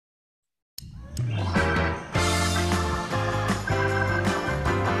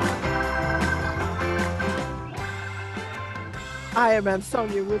I am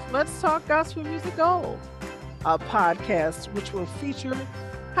Ansonia with Let's Talk Gospel Music Gold, a podcast which will feature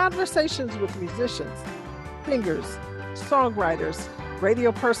conversations with musicians, singers, songwriters,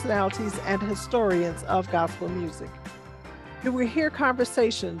 radio personalities, and historians of gospel music. You will hear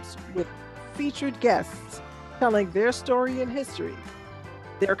conversations with featured guests telling their story and history,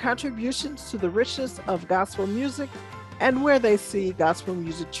 their contributions to the richness of gospel music, and where they see gospel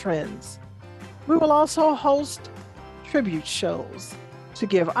music trends. We will also host tribute shows to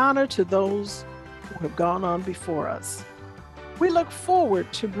give honor to those who have gone on before us. We look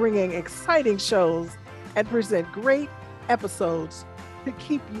forward to bringing exciting shows and present great episodes to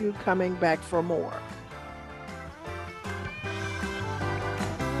keep you coming back for more.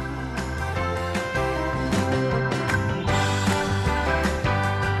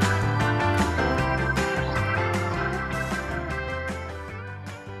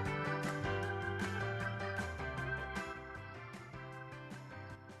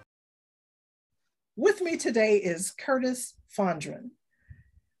 With me today is Curtis Fondren,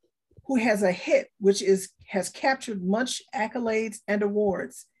 who has a hit which has captured much accolades and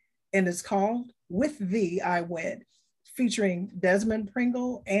awards, and is called With Thee I Wed, featuring Desmond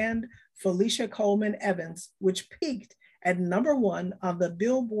Pringle and Felicia Coleman Evans, which peaked at #1 on the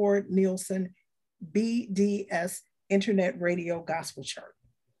Billboard Nielsen BDS Internet Radio Gospel Chart.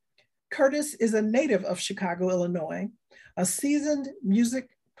 Curtis is a native of Chicago, Illinois, a seasoned music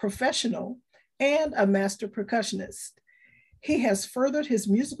professional, and a master percussionist. He has furthered his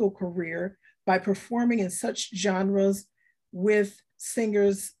musical career by performing in such genres with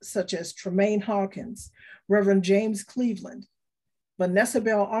singers such as Tremaine Hawkins, Reverend James Cleveland, Vanessa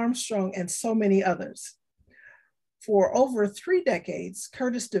Bell Armstrong, and so many others. For over 3 decades,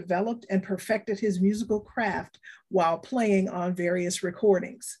 Curtis developed and perfected his musical craft while playing on various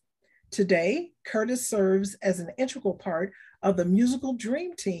recordings. Today, Curtis serves as an integral part of the musical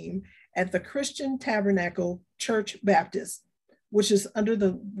dream team at the Christian Tabernacle Church Baptist, which was under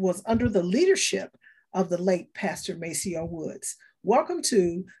the leadership of the late Pastor Maceo Woods. Welcome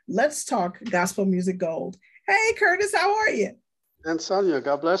to Let's Talk Gospel Music Gold. Hey, Curtis, how are you? And Sonia,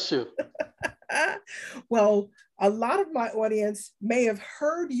 God bless you. Well, a lot of my audience may have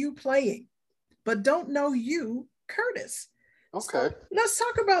heard you playing, but don't know you, Curtis. Okay. So let's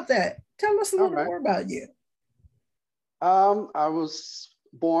talk about that. Tell us a little more about you. I was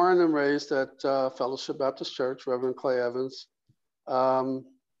born and raised at Fellowship Baptist Church, Reverend Clay Evans.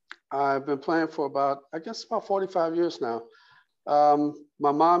 I've been playing for about 45 years now.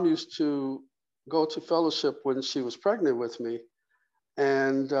 My mom used to go to Fellowship when she was pregnant with me.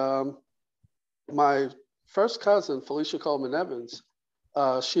 And my first cousin, Felicia Coleman Evans,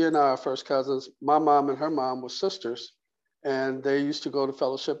 she and I are first cousins. My mom and her mom were sisters. And they used to go to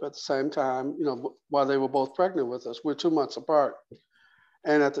Fellowship at the same time, while they were both pregnant with us. We're 2 months apart.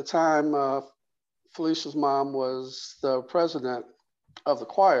 And at the time, Felicia's mom was the president of the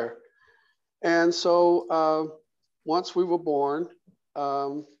choir. And so once we were born,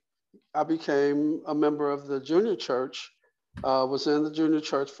 I became a member of the junior church, was in the junior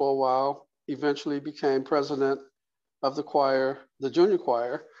church for a while, eventually became president of the choir, the junior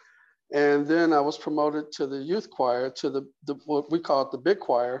choir. And then I was promoted to the youth choir, to the what we call it the big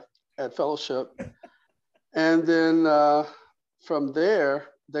choir at Fellowship. And then from there,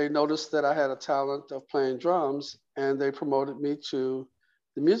 they noticed that I had a talent of playing drums, and they promoted me to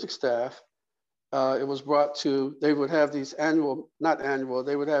the music staff. It was brought to, they would have these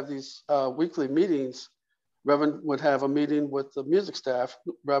they would have these weekly meetings. Reverend would have a meeting with the music staff,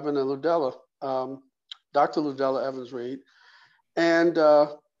 Reverend and Ludella, Dr. Ludella Evans Reed. And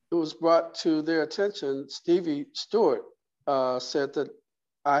it was brought to their attention, Stevie Stewart said that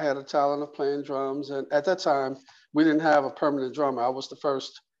I had a talent of playing drums. And at that time, we didn't have a permanent drummer. I was the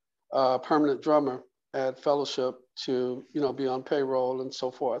first permanent drummer at Fellowship to, be on payroll and so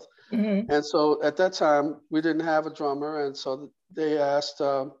forth. Mm-hmm. And so at that time, we didn't have a drummer. And so they asked,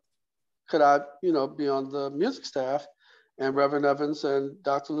 could I, be on the music staff? And Reverend Evans and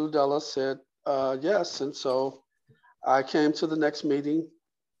Dr. Ludella said yes. And so I came to the next meeting,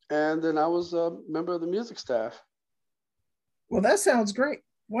 and then I was a member of the music staff. Well, that sounds great.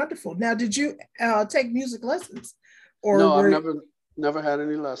 Wonderful. Now, did you take music lessons? Or no, I've never had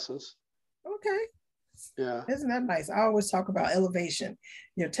any lessons. Okay. Yeah. Isn't that nice? I always talk about elevation.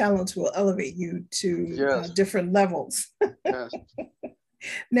 Your talents will elevate you to different levels. Yes.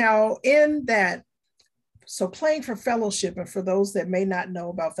 Now, so playing for Fellowship, and for those that may not know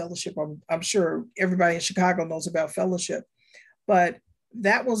about Fellowship, I'm sure everybody in Chicago knows about Fellowship, but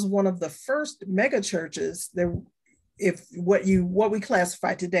that was one of the first mega churches that, if what we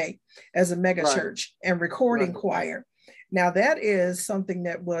classify today as a mega church and recording choir. Now that is something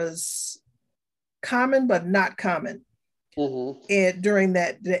that was common, but not common. And during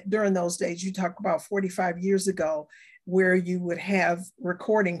those days, you talk about 45 years ago, where you would have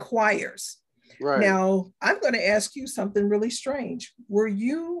recording choirs. Right. Now, I'm going to ask you something really strange. Were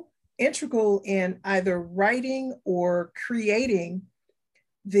you integral in either writing or creating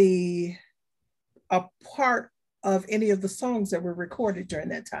a part of any of the songs that were recorded during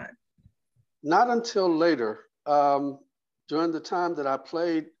that time? Not until later. During the time that I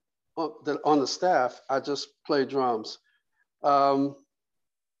played on the staff, I just played drums. 20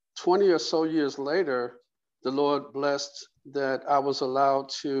 or so years later, the Lord blessed that I was allowed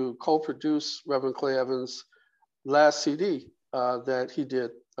to co-produce Reverend Clay Evans' last CD that he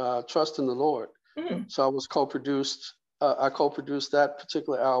did, Trust in the Lord. So I co-produced that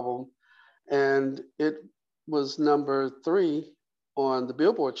particular album, and it was number 3 on the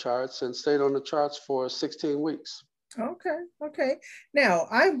Billboard charts and stayed on the charts for 16 weeks. Okay. Now,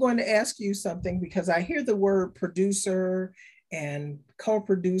 I'm going to ask you something because I hear the word producer and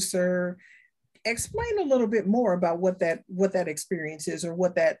co-producer. Explain a little bit more about what that experience is, or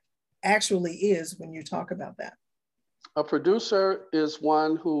what that actually is when you talk about that. A producer is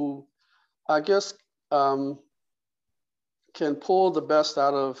one who, I guess, can pull the best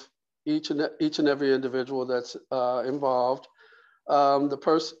out of each and every individual that's involved.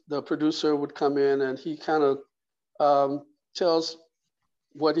 The producer would come in and he kind of tells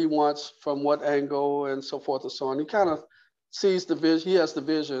what he wants from what angle and so forth and so on. He kind of sees the vision. He has the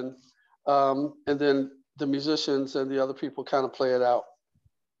vision, and then the musicians and the other people kind of play it out.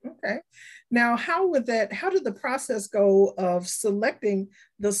 Okay. Now, how did the process go of selecting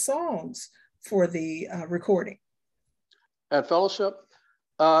the songs for the recording? At Fellowship,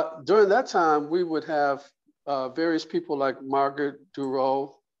 during that time, we would have various people like Margaret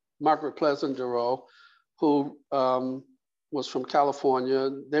Pleasant Duro, who was from California.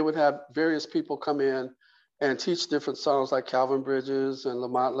 They would have various people come in and teach different songs like Calvin Bridges and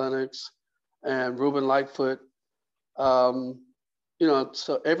Lamont Lennox and Reuben Lightfoot.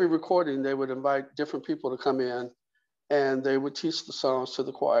 So every recording, they would invite different people to come in and they would teach the songs to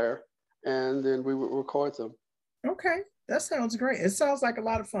the choir, and then we would record them. Okay, that sounds great. It sounds like a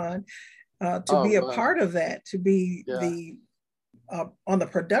lot of fun to be a part of that, to be on the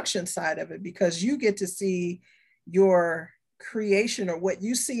production side of it, because you get to see your creation, or what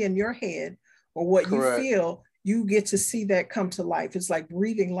you see in your head, or what Correct. You feel, you get to see that come to life. It's like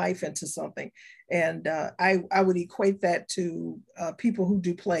breathing life into something. And I would equate that to people who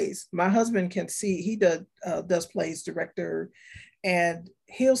do plays. My husband can see, he does plays, director, and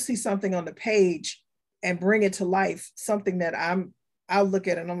he'll see something on the page and bring it to life, something that I'll look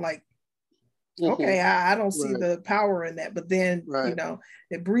at it and I'm like, okay, I don't see the power in that. But then,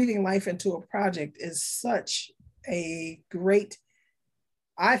 that breathing life into a project is such a great,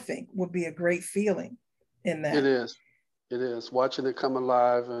 I think, would be a great feeling in that. It is watching it come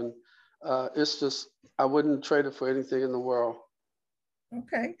alive, and it's just, I wouldn't trade it for anything in the world.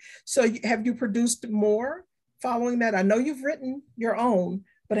 Okay, so have you produced more following that? I know you've written your own,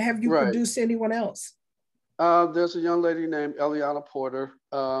 but have you produced anyone else? There's a young lady named Eliana Porter.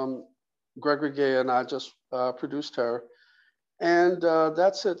 Gregory Gay and I just produced her, and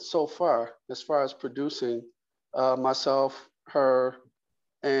that's it so far as producing. Myself, her,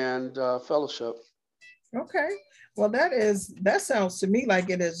 and Fellowship. Okay, well, that sounds to me like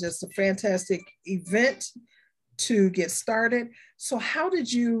it is just a fantastic event to get started. So how did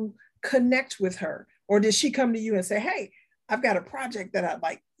you connect with her? Or did she come to you and say, hey, I've got a project that I'd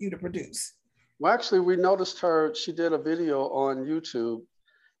like you to produce? Well, actually, we noticed her, she did a video on YouTube,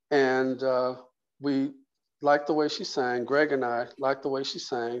 and we liked the way she sang. Greg and I liked the way she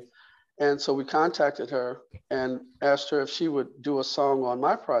sang. And so we contacted her and asked her if she would do a song on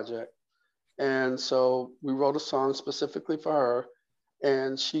my project. And so we wrote a song specifically for her,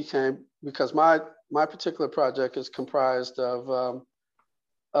 and she came, because my particular project is comprised of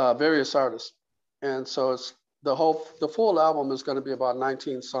various artists. And so it's the full album is going to be about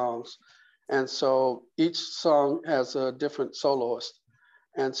 19 songs. And so each song has a different soloist.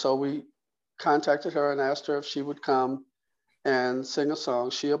 And so we contacted her and asked her if she would come and sing a song.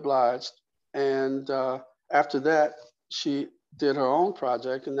 She obliged. And after that, she did her own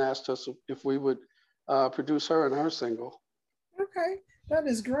project and asked us if we would produce her and her single. Okay, that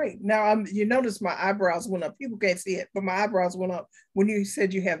is great. Now, you notice my eyebrows went up. People can't see it, but my eyebrows went up when you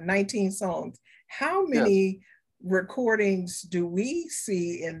said you have 19 songs. How many recordings do we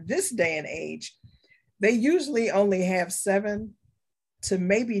see in this day and age? They usually only have 7 to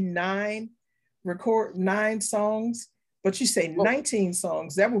maybe 9 songs. But you say Well, 19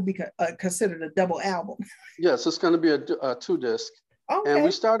 songs, that would be considered a double album. yes, it's going to be a 2 disc. And we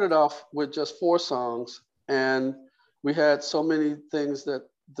Okay. started off with just 4 songs. And we had so many things that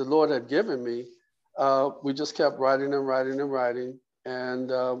the Lord had given me. We just kept writing and writing and writing. And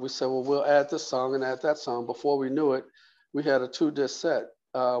we said, well, we'll add this song and add that song. Before we knew it, we had a 2 disc set.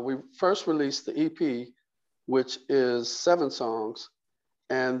 We first released the EP, which is 7 songs.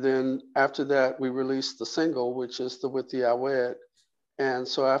 And then after that, we released the single, which is the With Thee I Wed. And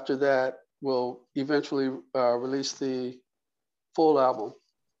so after that, we'll eventually release the full album.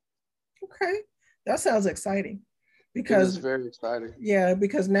 Okay. That sounds exciting. It is Because very exciting. yeah,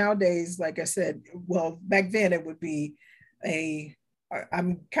 because nowadays, like I said, well, back then it would be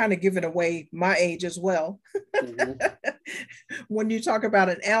I'm kind of giving away my age as well. Mm-hmm. When you talk about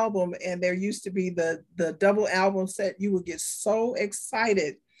an album and there used to be the double album set, you would get so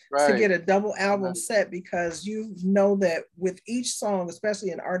excited to Right. get a double album set because you know that with each song,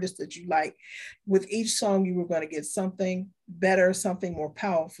 especially an artist that you like, with each song you were going to get something better, something more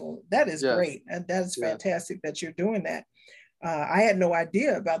powerful. That is Yes. great. And that's Yes. fantastic that you're doing that. I had no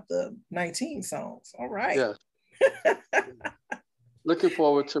idea about the 19 songs. All right. Yes. Looking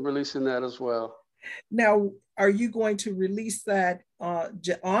forward to releasing that as well. Now, are you going to release that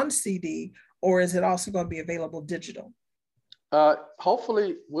on CD, or is it also going to be available digital?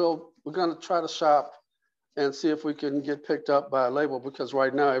 Hopefully, we're going to try to shop and see if we can get picked up by a label, because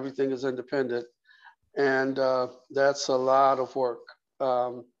right now everything is independent, and that's a lot of work.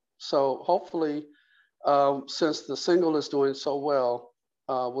 So hopefully, since the single is doing so well,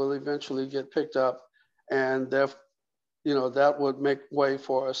 we'll eventually get picked up, and that would make way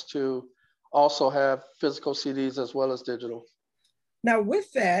for us to also have physical CDs as well as digital. Now,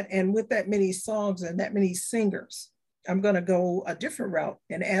 with that, and with that many songs and that many singers, I'm going to go a different route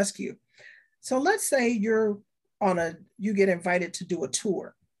and ask you. So let's say you get invited to do a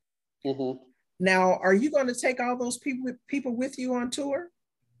tour. Mm-hmm. Now, are you going to take all those people with you on tour?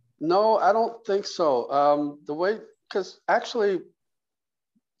 No, I don't think so. Because actually,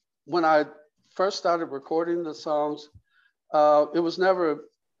 when I first started recording the songs, it was never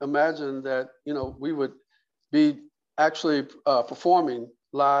imagined that we would be actually performing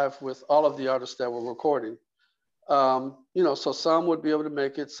live with all of the artists that were recording. So some would be able to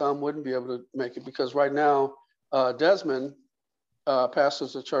make it, some wouldn't be able to make it, because right now Desmond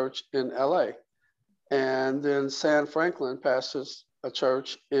pastors a church in LA, and then Sam Franklin pastors a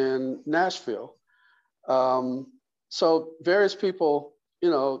church in Nashville. So various people,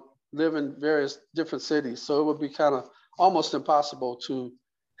 live in various different cities. So it would be kind of almost impossible to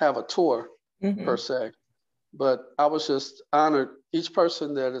have a tour per se. But I was just honored. Each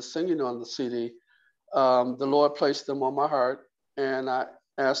person that is singing on the CD, the Lord placed them on my heart, and I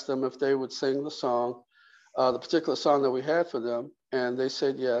asked them if they would sing the song, the particular song that we had for them, and they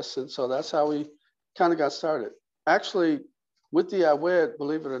said yes. And so that's how we kind of got started. Actually, With Thee I Wed,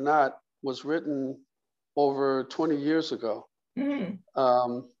 believe it or not, was written over 20 years ago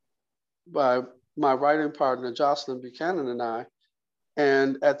by my writing partner, Jocelyn Buchanan, and I.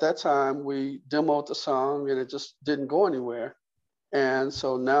 And at that time, we demoed the song and it just didn't go anywhere. And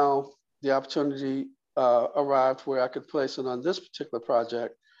so now the opportunity arrived where I could place it on this particular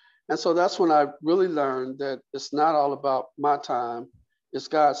project. And so that's when I really learned that it's not all about my time, it's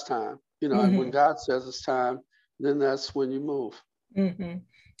God's time. And when God says it's time, then that's when you move.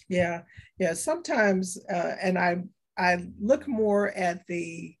 Yeah. Sometimes, and I look more at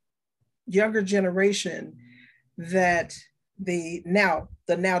the younger generation that the now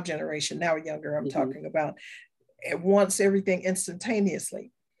generation, now younger, I'm talking about, it wants everything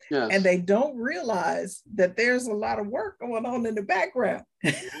instantaneously. Yes. And they don't realize that there's a lot of work going on in the background.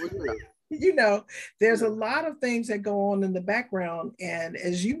 There's a lot of things that go on in the background. And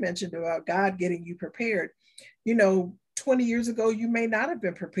as you mentioned about God getting you prepared, 20 years ago, you may not have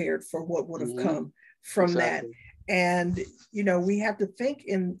been prepared for what would have come from that. And, we have to think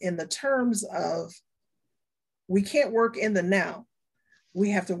in the terms of, we can't work in the now.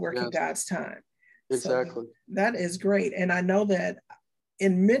 We have to work in God's time. Exactly. So that is great. And I know that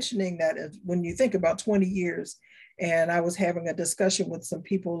in mentioning that, when you think about 20 years, and I was having a discussion with some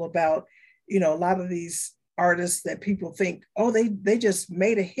people about, a lot of these artists that people think, oh, they just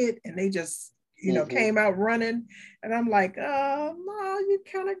made a hit and they just, came out running. And I'm like, no,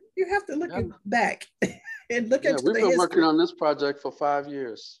 you have to look back and look into the history. We've been working on this project for 5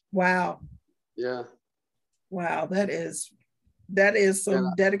 years. Wow. Yeah. Wow, that is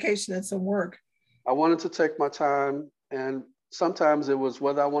some dedication and some work. I wanted to take my time, and sometimes it was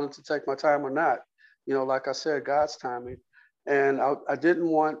whether I wanted to take my time or not. Like I said, God's timing. And I didn't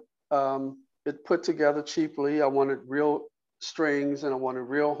want it put together cheaply. I wanted real strings and I wanted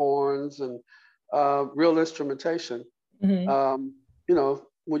real horns and real instrumentation. Mm-hmm. You know,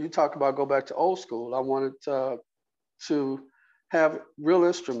 when you talk about go back to old school, I wanted to have real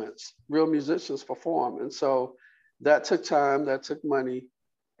instruments, real musicians perform. And so that took time, that took money.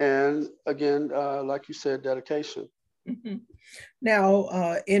 And again, like you said, dedication. Mm-hmm.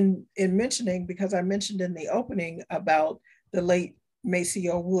 Now, in mentioning, because I mentioned in the opening about the late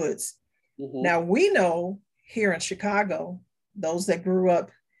Maceo Woods. Mm-hmm. Now we know here in Chicago, those that grew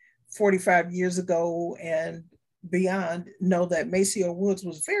up 45 years ago and beyond know that Maceo Woods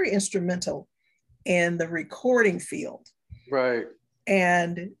was very instrumental in the recording field. Right.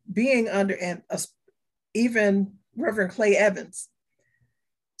 And being under, and even Reverend Clay Evans.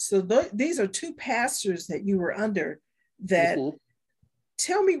 So these are two pastors that you were under that Mm-hmm.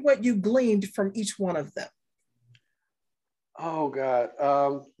 tell me what you gleaned from each one of them. Oh God.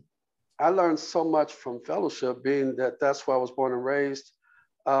 I learned so much from fellowship, being that that's where I was born and raised.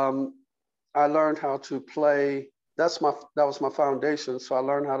 Um, I learned how to play. That was my foundation. So I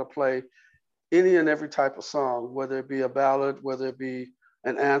learned how to play any and every type of song, whether it be a ballad, whether it be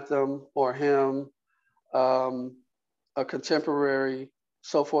an anthem or hymn, um, a contemporary,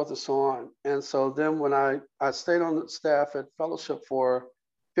 so forth and so on. And so then when I stayed on the staff at Fellowship for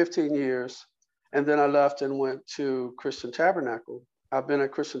 15 years, and then I left and went to Christian Tabernacle. I've been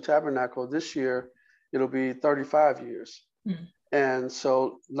at Christian Tabernacle this year, it'll be 35 years. Mm-hmm. And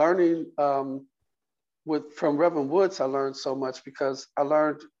so learning from Reverend Woods, I learned so much because I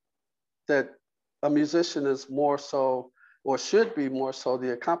learned that a musician is more so, or should be more so,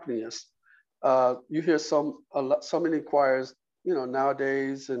 the accompanist. You hear so many choirs, you know,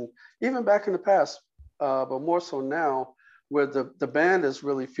 nowadays, and even back in the past, but more so now, where the band is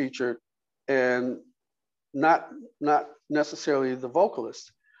really featured, and not necessarily the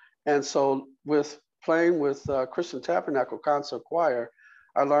vocalist. And so with playing with Christian Tabernacle Concert Choir,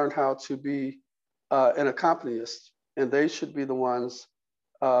 I learned how to be an accompanist, and they should be the ones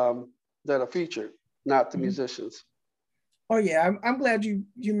that are featured, not the mm-hmm. musicians. Oh yeah, I'm glad you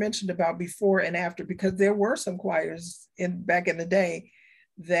mentioned about before and after, because there were some choirs back in the day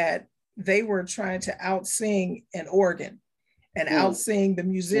that they were trying to out-sing an organ and out-sing the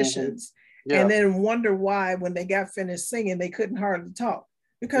musicians, mm-hmm. Yeah. And then wonder why when they got finished singing they couldn't hardly talk,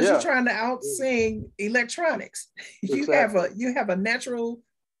 because you're trying to out-sing electronics. Exactly. You have a natural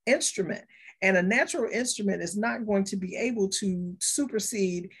instrument, and a natural instrument is not going to be able to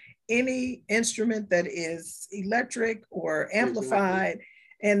supersede any instrument that is electric or amplified. Exactly.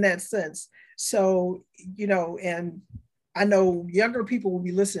 In that sense. So, you know, and I know younger people will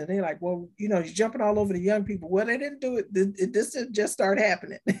be listening. They're like, well, you know, you're jumping all over the young people. Well, they didn't do it. This didn't just start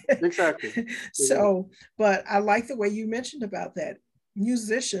happening. Exactly. So, but I like the way you mentioned about that.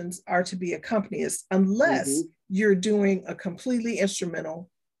 Musicians are to be accompanists unless mm-hmm. you're doing a completely instrumental.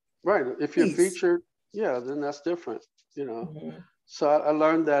 Right. If you're featured, then that's different, you know. Mm-hmm. So I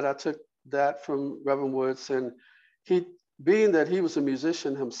learned that. I took that from Reverend Woods, and he, being that he was a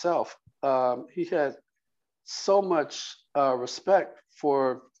musician himself, he had so much respect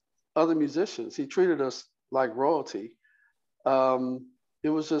for other musicians. He treated us like royalty. It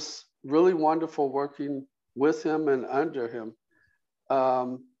was just really wonderful working with him and under him,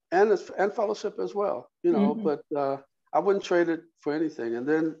 and fellowship as well, you know. Mm-hmm. But I wouldn't trade it for anything. And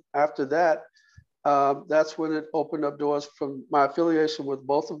then after that, that's when it opened up doors from my affiliation with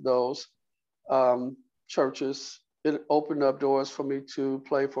both of those churches. It opened up doors for me to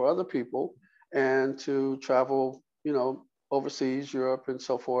play for other people and to travel, you know, overseas, Europe, and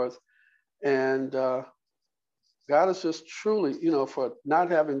so forth. And God is just truly, you know, for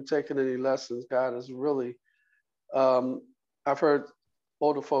not having taken any lessons, God is really, I've heard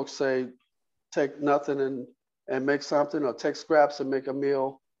older folks say, take nothing and make something, or take scraps and make a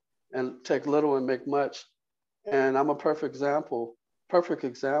meal, and take little and make much. And I'm a perfect example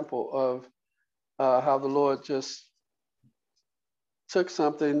of how the Lord just took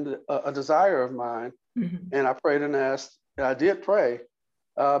something, a desire of mine, mm-hmm. and I prayed and asked, and I did pray,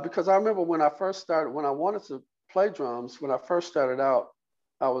 because I remember when I first started, when I wanted to play drums, when I first started out,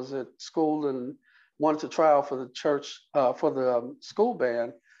 I was at school and wanted to try out for the church, for the school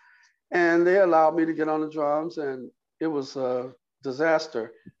band, and they allowed me to get on the drums, and it was a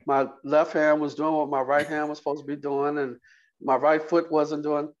disaster. My left hand was doing what my right hand was supposed to be doing, and my right foot wasn't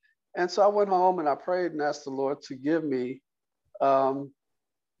doing. And so I went home and I prayed and asked the Lord to give me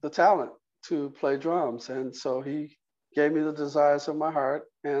the talent to play drums. And so he gave me the desires of my heart.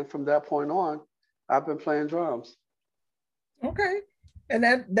 And from that point on, I've been playing drums. Okay. And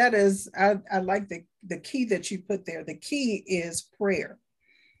that is, I like the key that you put there. The key is prayer.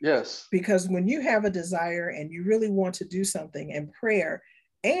 Yes. Because when you have a desire and you really want to do something, and prayer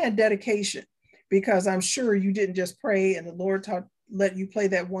and dedication, because I'm sure you didn't just pray and the Lord let you play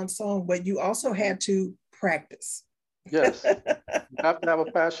that one song, but you also had to practice. Yes. You have to have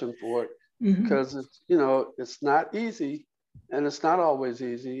a passion for it, because it's, it's not easy, and it's not always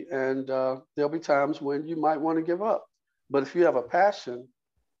easy. And there'll be times when you might want to give up. But if you have a passion,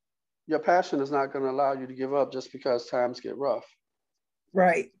 your passion is not going to allow you to give up just because times get rough.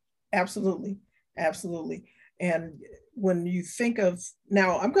 Right. Absolutely. Absolutely. And when you think of,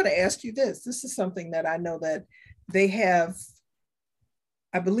 now I'm going to ask you this. This is something that I know that they have,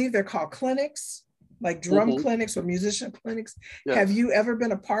 I believe they're called clinics, like drum clinics or musician clinics. Yes. Have you ever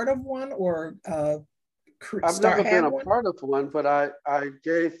been a part of one, or I've never been a part of one, but I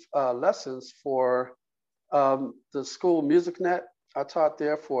gave lessons for the school MusicNet. I taught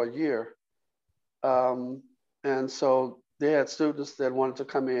there for a year. And so they had students that wanted to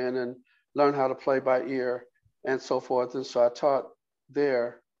come in and learn how to play by ear and so forth. And so I taught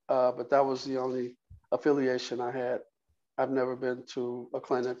there, but that was the only affiliation I had. I've never been to a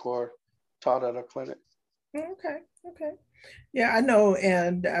clinic or taught at a clinic. Okay. Okay. Yeah, I know.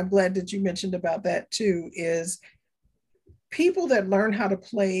 And I'm glad that you mentioned about that too, is people that learn how to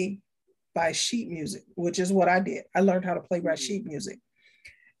play by sheet music, which is what I did. I learned how to play by sheet music.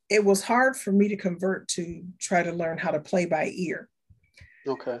 It was hard for me to convert to try to learn how to play by ear.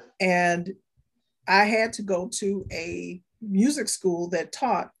 Okay. And I had to go to a music school that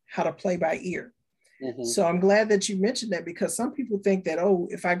taught how to play by ear. So I'm glad that you mentioned that, because some people think that, oh,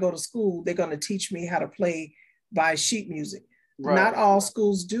 if I go to school, they're going to teach me how to play by sheet music. Right. Not all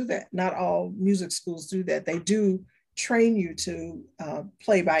schools do that. Not all music schools do that. They do train you to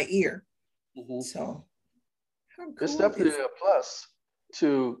play by ear. So how cool it's definitely a plus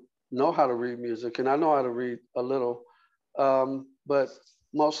to know how to read music. And I know how to read a little, but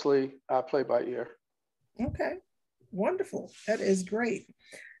mostly I play by ear. Okay, wonderful. That is great.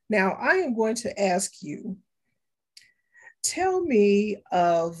 Now I am going to ask you, tell me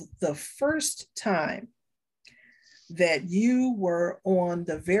of the first time that you were on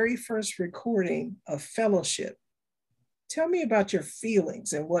the very first recording of Fellowship. Tell me about your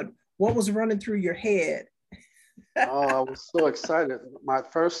feelings and what was running through your head. Oh, I was so excited. My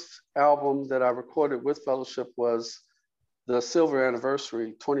first album that I recorded with Fellowship was the Silver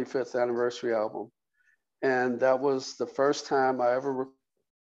Anniversary, 25th Anniversary album. And that was the first time I ever,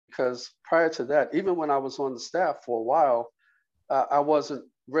 because prior to that, even when I was on the staff for a while, I wasn't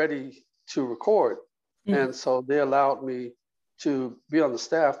ready to record. And so they allowed me to be on the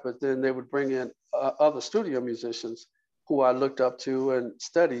staff, but then they would bring in other studio musicians who I looked up to and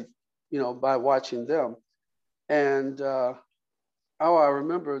studied, by watching them. And I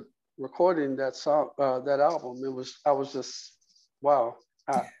remember recording that song, that album. I was just, wow.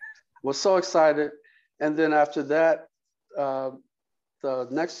 I was so excited. And then after that, the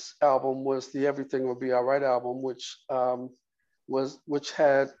next album was the Everything Will Be All Right album, which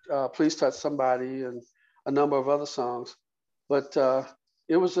had Please Touch Somebody and a number of other songs. But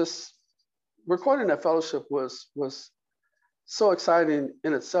it was just, recording that Fellowship was so exciting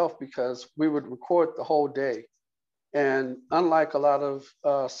in itself, because we would record the whole day. And unlike a lot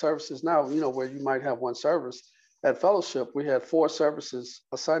of services now, where you might have one service, at Fellowship, we had 4 services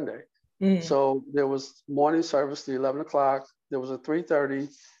a Sunday. So there was morning service, the 11 o'clock, there was a 3:30,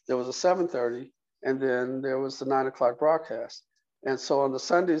 there was a 7:30, and then there was the 9 o'clock broadcast. And so on the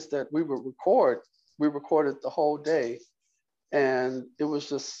Sundays that we would record, we recorded the whole day. And it was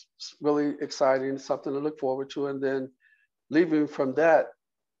just really exciting, something to look forward to. And then leaving from that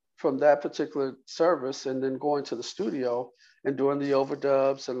particular service and then going to the studio and doing the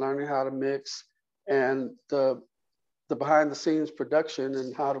overdubs and learning how to mix and the behind the scenes production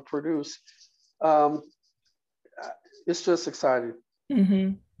and how to produce. It's just exciting.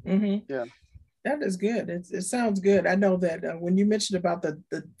 Yeah. That is good. It sounds good. I know that when you mentioned about the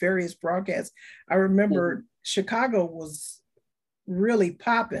various broadcasts, I remember Chicago was really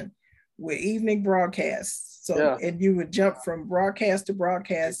popping with evening broadcasts. So, and you would jump from broadcast to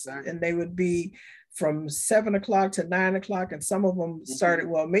broadcast, and they would be from 7 o'clock to 9 o'clock. And some of them started,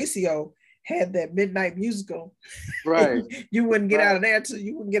 well, Maceo had that midnight musical. Right. You wouldn't get out of there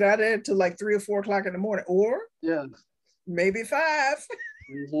till like 3 or 4 o'clock in the morning, or maybe 5.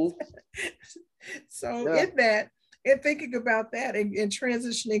 So in thinking about that and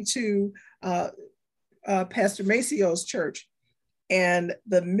transitioning to Pastor Maceo's church and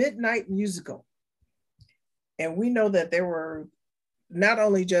the midnight musical, and we know that there were not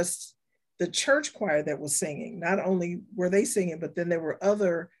only just the church choir that was singing, not only were they singing, but then there were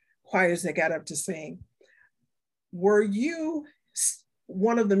other choirs that got up to sing. Were you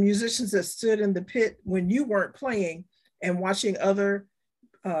one of the musicians that stood in the pit when you weren't playing and watching other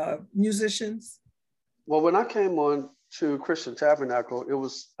musicians? Well, when I came on to Christian Tabernacle, it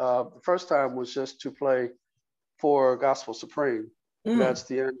was the first time was just to play for Gospel Supreme. That's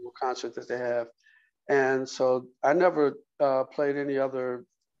the annual concert that they have. And so I never played any other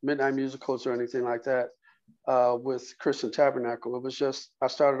midnight musicals or anything like that with Christian Tabernacle. It was just, I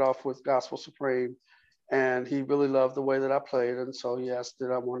started off with Gospel Supreme, and he really loved the way that I played. And so he asked,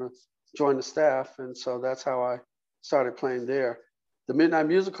 did I want to join the staff? And so that's how I started playing there. The midnight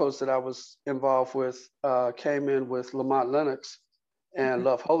musicals that I was involved with came in with Lamont Lennox and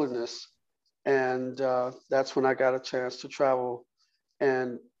Love Holiness. And that's when I got a chance to travel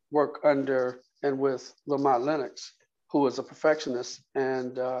and work under and with Lamont Lennox, who was a perfectionist.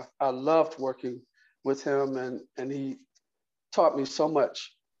 And I loved working with him, and he taught me so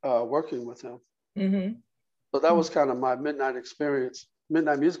much working with him. Mm-hmm. So that was kind of my midnight experience,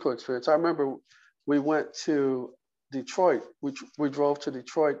 midnight musical experience. I remember we went to Detroit. We drove to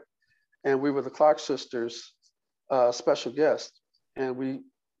Detroit, and we were the Clark sisters' special guest, and we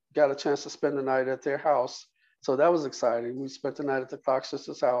got a chance to spend the night at their house. So that was exciting. We spent the night at the Clark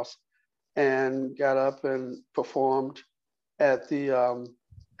sisters' house and got up and performed at their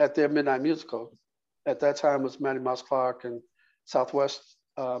midnight musical. At that time, it was Mattie Mouse Clark and Southwest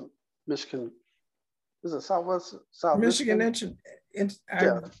Michigan. Is it Southwest South Michigan?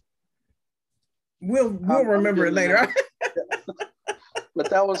 Yeah. We'll remember it later.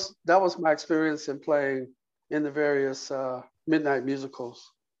 But that was my experience in playing in the various midnight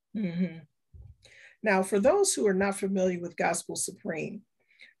musicals. Mm-hmm. Now, for those who are not familiar with Gospel Supreme,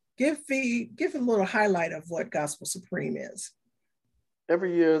 give a little highlight of what Gospel Supreme is.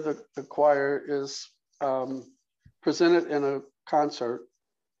 Every year, the choir is presented in a concert,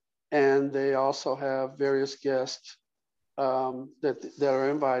 and they also have various guests that are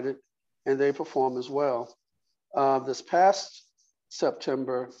invited, and they perform as well. This past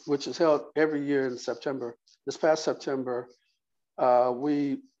September, which is held every year in September, this past September,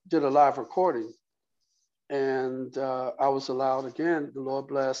 we did a live recording, and I was allowed again, the Lord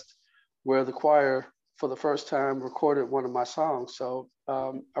blessed, where the choir for the first time recorded one of my songs. So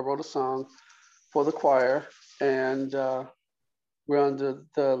I wrote a song for the choir, and we're under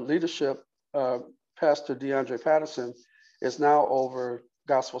the leadership, Pastor DeAndre Patterson is now over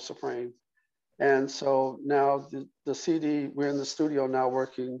Gospel Supreme. And so now the CD, we're in the studio now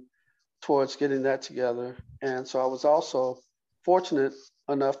working towards getting that together. And so I was also fortunate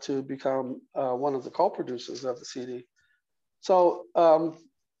enough to become one of the co-producers of the CD. So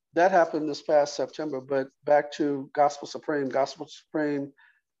that happened this past September, but back to Gospel Supreme. Gospel Supreme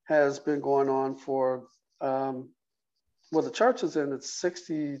has been going on for, well, the church is in its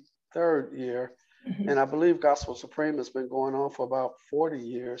 63rd year, and I believe Gospel Supreme has been going on for about 40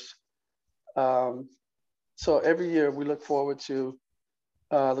 years. So every year we look forward to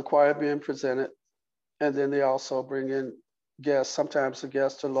the choir being presented, and then they also bring in guests. Sometimes the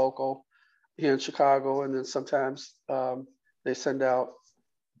guests are local here in Chicago, and then sometimes they send out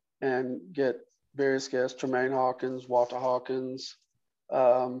and get various guests, Tremaine Hawkins, Walter Hawkins,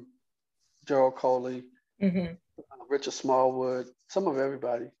 Gerald Coley, Richard Smallwood, some of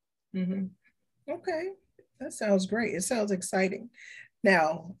everybody. Okay, that sounds great. It sounds exciting.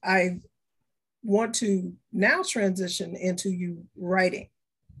 Now, I want to now transition into you writing.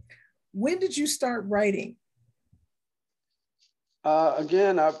 When did you start writing?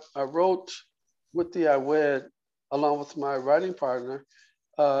 Again, I wrote with the I Wed, along with my writing partner,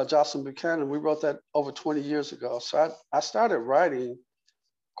 Jocelyn Buchanan. We wrote that over 20 years ago. So I started writing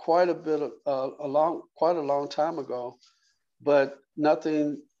quite a long time ago, but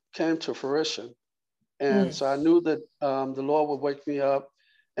nothing came to fruition. And so I knew that the Lord would wake me up,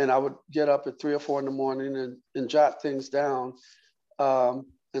 and I would get up at 3 or 4 in the morning and jot things down.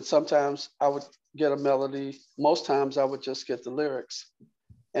 And sometimes I would get a melody. Most times I would just get the lyrics.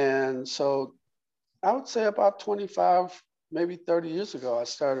 And so I would say about 25, maybe 30 years ago, I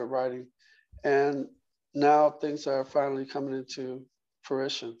started writing. And now things are finally coming into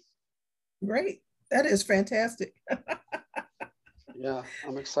fruition. Great. That is fantastic. Yeah,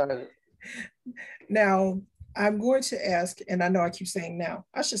 I'm excited. Now, I'm going to ask, and I know I keep saying now.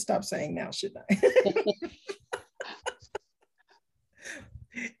 I should stop saying now, shouldn't I?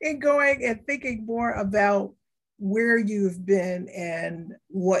 In going and thinking more about where you've been and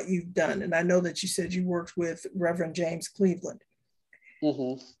what you've done. And I know that you said you worked with Reverend James Cleveland.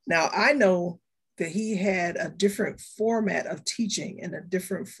 Now, I know that he had a different format of teaching and a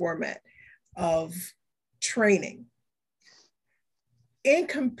different format of training. In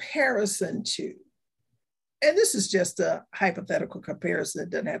comparison to and this is just a hypothetical comparison, it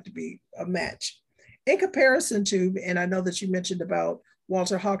doesn't have to be a match. In comparison to, and I know that you mentioned about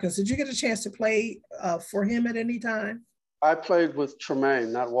Walter Hawkins, did you get a chance to play for him at any time? I played with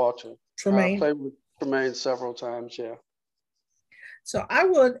Tremaine, not Walter. I Tremaine? played with Tremaine several times, yeah. So I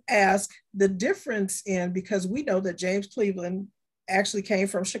would ask the difference in, because we know that James Cleveland actually came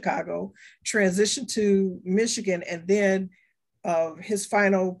from Chicago, transitioned to Michigan, and then his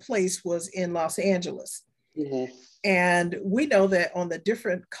final place was in Los Angeles. Mm-hmm. And we know that on the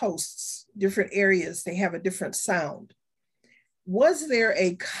different coasts, different areas, they have a different sound. Was there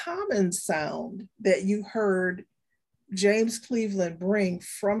a common sound that you heard James Cleveland bring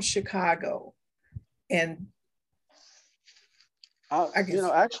from Chicago? And I guess,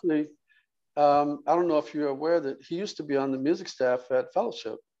 actually, I don't know if you're aware that he used to be on the music staff at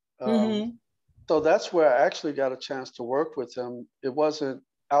Fellowship. mm-hmm. So that's where I actually got a chance to work with him. It wasn't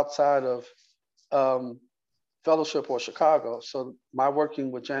outside of Fellowship or Chicago. So my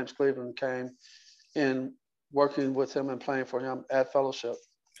working with James Cleveland came in working with him and playing for him at Fellowship.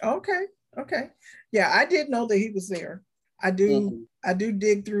 Okay. Okay. Yeah, I did know that he was there. I do. Mm-hmm. I do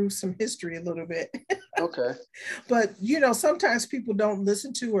dig through some history a little bit. Okay. But sometimes people don't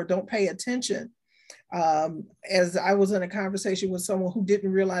listen to or don't pay attention. As I was in a conversation with someone who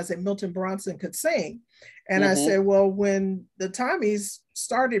didn't realize that Milton Bronson could sing, and mm-hmm. I said, well, when the Tommies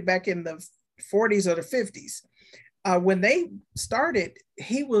started back in the 40s or the 50s, when they started,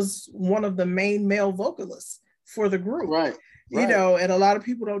 he was one of the main male vocalists for the group. Right. And a lot of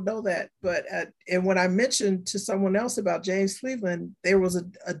people don't know that. But and when I mentioned to someone else about James Cleveland, there was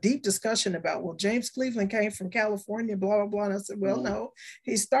a deep discussion about, well, James Cleveland came from California, blah, blah, blah. And I said, well, mm-hmm. no,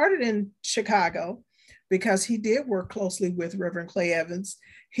 he started in Chicago because he did work closely with Reverend Clay Evans.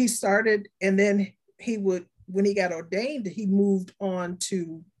 He started, and then when he got ordained, he moved on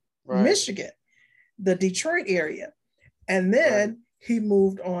to Michigan, the Detroit area. And then he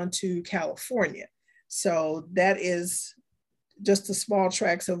moved on to California. So that is just the small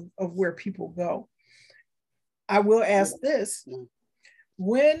tracks of where people go. I will ask this.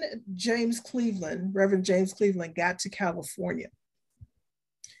 When Reverend James Cleveland got to California,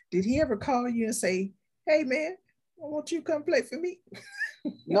 did he ever call you and say, hey man, I want you to come play for me?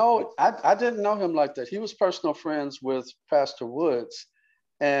 No, I didn't know him like that. He was personal friends with Pastor Woods.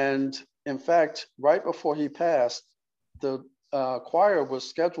 And in fact, right before he passed, the choir was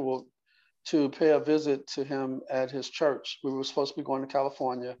scheduled to pay a visit to him at his church. We were supposed to be going to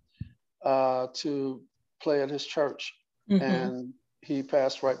California to play at his church. Mm-hmm. And he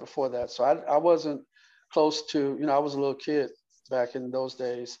passed right before that. So I wasn't close to, I was a little kid back in those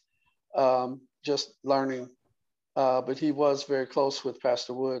days, just learning. But he was very close with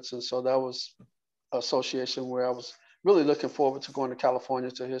Pastor Woods. And so that was an association where I was really looking forward to going to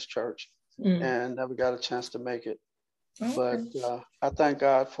California to his church, and never got a chance to make it. Okay. But I thank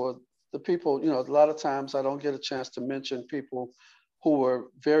God for the people. A lot of times I don't get a chance to mention people who were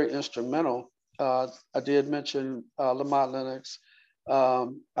very instrumental. I did mention Lamont Lennox.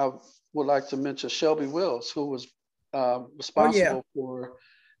 I would like to mention Shelby Wills, who was responsible for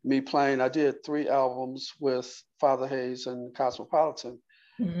me playing. I did 3 albums with Father Hayes and Cosmopolitan.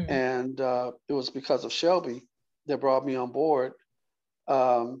 Mm-hmm. And it was because of Shelby that brought me on board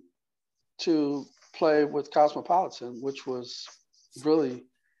to play with Cosmopolitan, which was really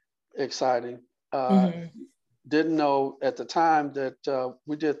exciting. Didn't know at the time that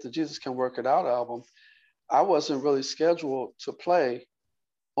we did the Jesus Can Work It Out album. I wasn't really scheduled to play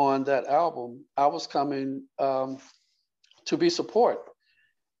on that album. I was coming to be support.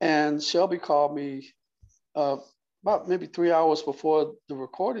 And Shelby called me about maybe 3 hours before the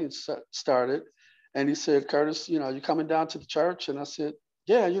recording started. And he said, Curtis, you coming down to the church? And I said,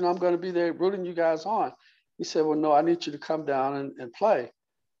 yeah, I'm going to be there rooting you guys on. He said, well, no, I need you to come down and play.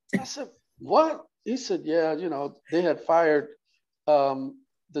 I said, what? He said, yeah, they had fired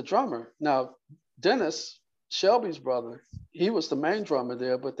the drummer. Now, Dennis, Shelby's brother, he was the main drummer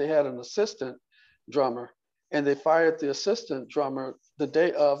there, but they had an assistant drummer, and they fired the assistant drummer the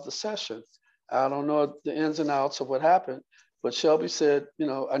day of the session. I don't know the ins and outs of what happened, but Shelby said,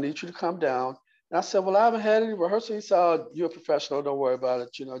 I need you to come down. And I said, well, I haven't had any rehearsal. He said, oh, you're a professional. Don't worry about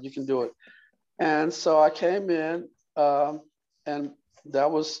it. You can do it. And so I came in, and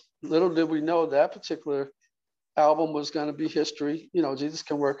that was, little did we know that particular album was going to be history. Jesus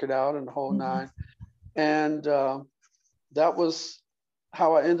Can Work It Out and the whole nine. And that was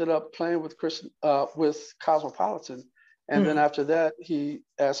how I ended up playing with Cosmopolitan. And then after that, he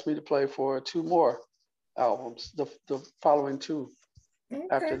asked me to play for 2 more albums, the following 2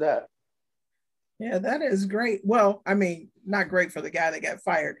 after that. Yeah, that is great. Well, I mean, not great for the guy that got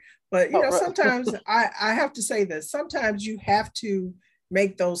fired, But, Oh, right. sometimes I have to say this, sometimes you have to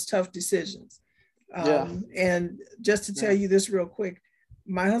make those tough decisions. Yeah. And just to tell Yeah. you this real quick,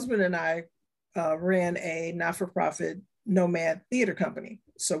 my husband and I ran a not-for-profit nomad theater company.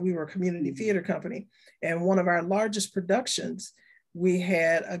 So we were a community theater company. And one of our largest productions, we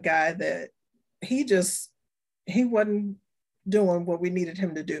had a guy that he wasn't doing what we needed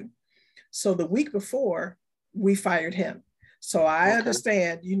him to do. So the week before, we fired him. So I Okay.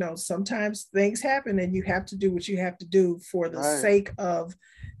 understand, sometimes things happen and you have to do what you have to do for the Right. sake of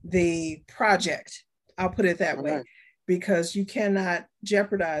the project. I'll put it that way, Right. because you cannot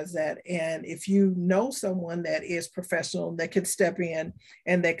jeopardize that. And if you know someone that is professional that could step in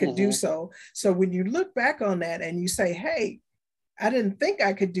and that could do so. So when you look back on that and you say, hey, I didn't think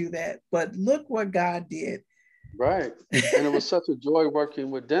I could do that, but look what God did. Right. And it was such a joy working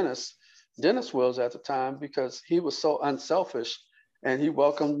with Dennis Wills at the time, because he was so unselfish and he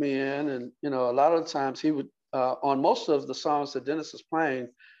welcomed me in. And, a lot of the times he would, on most of the songs that Dennis is playing,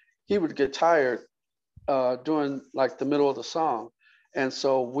 he would get tired during like the middle of the song. And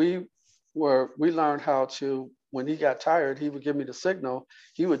so we learned how to, when he got tired, he would give me the signal.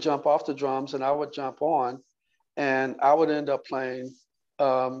 He would jump off the drums and I would jump on, and I would end up playing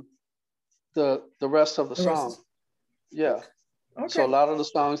the rest of the song. Yeah. Okay. So a lot of the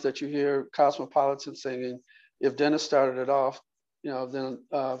songs that you hear Cosmopolitan singing, if Dennis started it off, then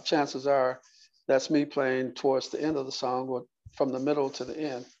chances are that's me playing towards the end of the song, or from the middle to the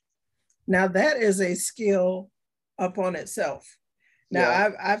end. Now that is a skill upon itself. Now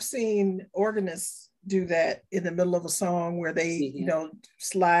Yeah. I've seen organists do that in the middle of a song where they,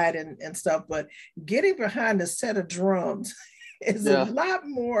 slide and stuff, but getting behind a set of drums is a lot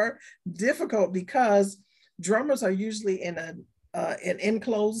more difficult, because drummers are usually in an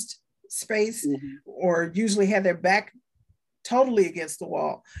enclosed space, or usually have their back totally against the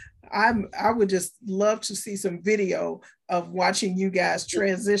wall. I would just love to see some video of watching you guys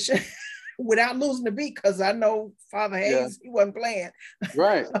transition without losing the beat, because I know Father Hayes, he wasn't playing.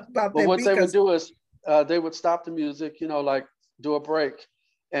 Right. About but that what beat, they would do is they would stop the music, like do a break.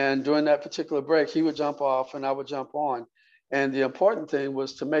 And during that particular break, he would jump off and I would jump on. And the important thing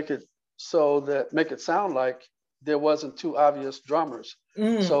was to make it sound like there wasn't two obvious drummers.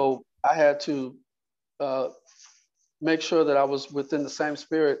 So I had to make sure that I was within the same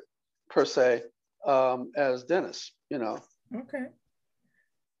spirit, per se, as Dennis, Okay.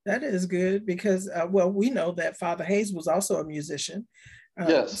 That is good, because, we know that Father Hayes was also a musician.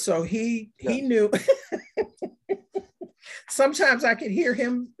 Yes. So he knew. Sometimes I could hear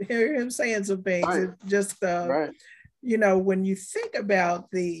him saying some things. Right. It just, right. When you think about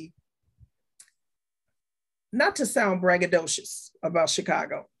not to sound braggadocious about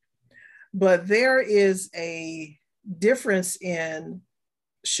Chicago, but there is a difference in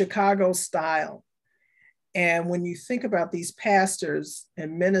Chicago style. And when you think about these pastors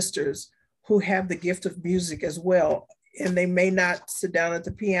and ministers who have the gift of music as well, and they may not sit down at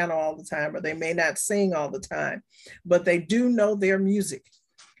the piano all the time, or they may not sing all the time, but they do know their music.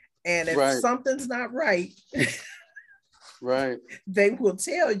 And if something's not right, right, they will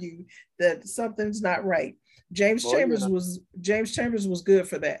tell you that something's not right. James Chambers was good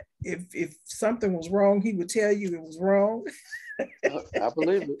for that. If something was wrong, he would tell you it was wrong. I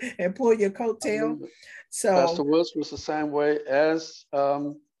believe it. And pull your coattail. So Pastor Wills was the same way as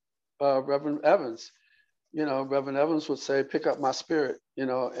Reverend Evans. Reverend Evans would say, "Pick up my spirit,"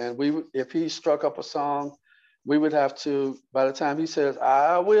 and if he struck up a song, we would have to, by the time he says,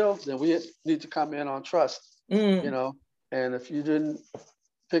 "I will," then we need to come in on trust, and if you didn't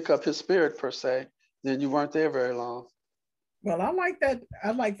pick up his spirit, per se, then you weren't there very long. Well, I like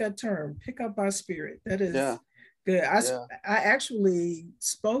that term, pick up our spirit. That is good. I actually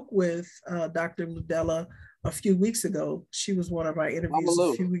spoke with Dr. Ludella a few weeks ago. She was one of our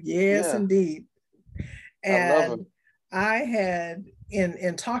interviews indeed. And I had,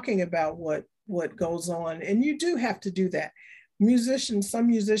 in talking about what goes on, and you do have to do that. Some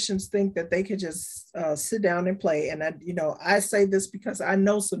musicians think that they could just sit down and play. And I say this because I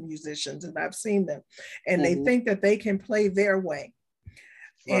know some musicians and I've seen them, and they think that they can play their way.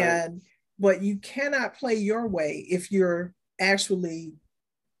 But you cannot play your way if you're actually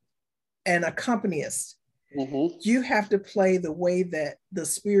an accompanist. You have to play the way that the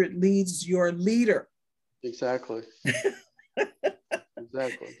Spirit leads your leader. Exactly.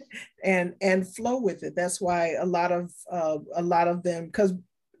 Exactly. And flow with it. That's why a lot of them, because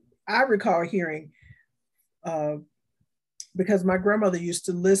I recall hearing, because my grandmother used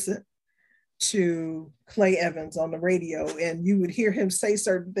to listen to Clay Evans on the radio, and you would hear him say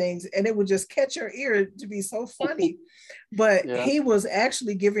certain things and it would just catch your ear to be so funny. But Yeah. he was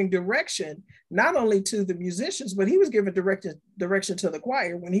actually giving direction, not only to the musicians, but he was giving direction to the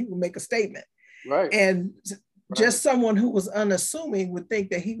choir when he would make a statement. Right. And just someone who was unassuming would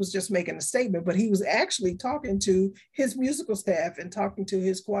think that he was just making a statement, but he was actually talking to his musical staff and talking to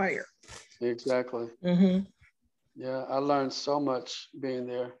his choir. Exactly. Mm-hmm. Yeah, I learned so much being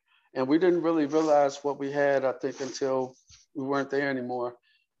there. And we didn't really realize what we had, I think, until we weren't there anymore.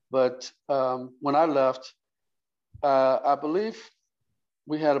 But when I left, I believe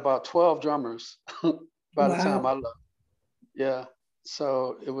we had about 12 drummers by the time I left. Yeah.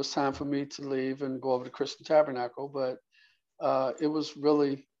 So it was time for me to leave and go over to Christian Tabernacle. But it was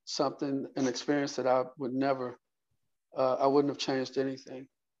really something, an experience that I would never, I wouldn't have changed anything.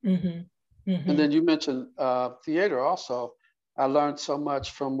 Mm-hmm. Mm-hmm. And then you mentioned theater also. I learned so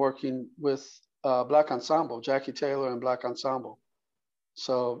much from working with Black Ensemble, Jackie Taylor and Black Ensemble.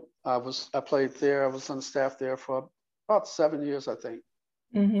 So I played there. I was on the staff there for about 7 years, I think.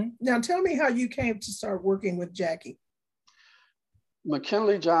 Mm-hmm. Now tell me how you came to start working with Jackie.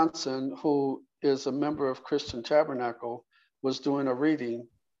 McKinley Johnson, who is a member of Christian Tabernacle, was doing a reading,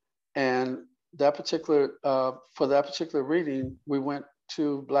 and that particular for that particular reading, we went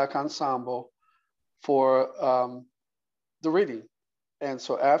to Black Ensemble for the reading. And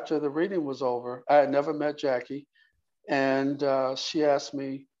so after the reading was over, I had never met Jackie, and she asked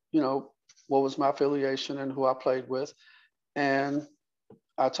me, what was my affiliation and who I played with, and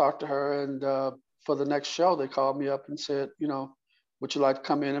I talked to her, and for the next show, they called me up and said, would you like to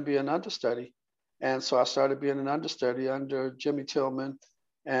come in and be an understudy? And so I started being an understudy under Jimmy Tillman,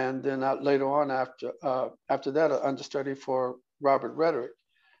 and then later on after that, an understudy for Robert Redrick.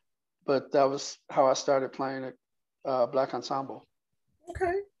 But that was how I started playing at Black Ensemble.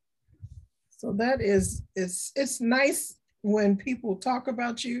 Okay. So that is, it's nice when people talk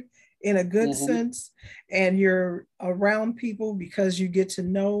about you in a good sense, and you're around people because you get to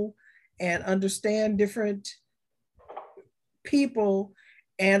know and understand different people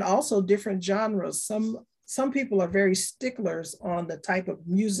and also different genres. Some people are very sticklers on the type of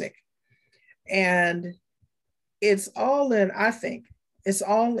music, and it's all in, I think, it's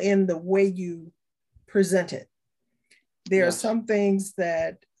all in the way you present it. There are some things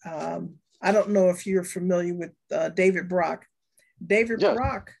that I don't know if you're familiar with David Brock. David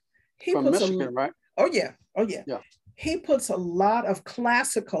Brock, he from puts Michigan, right? Oh yeah. He puts a lot of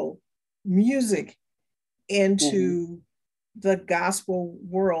classical music into the gospel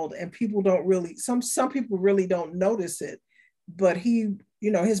world, and people don't really, some people really don't notice it, but he,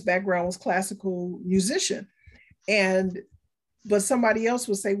 his background was classical musician, but somebody else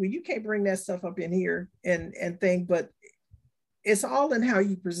would say, well, you can't bring that stuff up in here and think, but it's all in how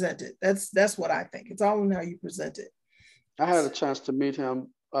you present it. That's what I think. It's all in how you present it. I had a chance to meet him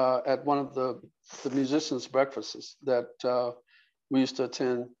at one of the musicians' breakfasts that we used to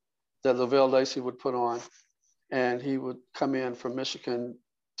attend, that Lavelle Lacey would put on, and he would come in from Michigan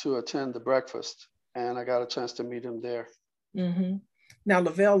to attend the breakfast, and I got a chance to meet him there. Mm-hmm. Now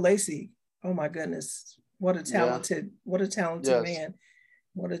Lavelle Lacey, oh my goodness, what a talented man!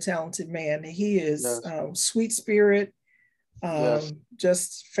 What a talented man! He is sweet spirit,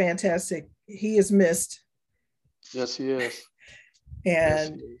 just fantastic. He is missed. Yes, he is.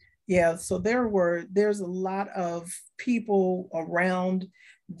 And so there's a lot of people around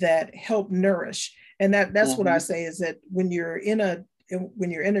that help nourish, and that's what I say is that when you're in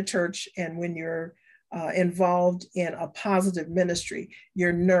a church and when you're involved in a positive ministry,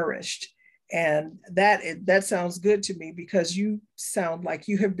 you're nourished, and that sounds good to me, because you sound like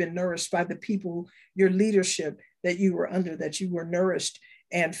you have been nourished by the people, your leadership that you were under, that you were nourished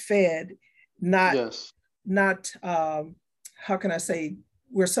and fed, not how can I say,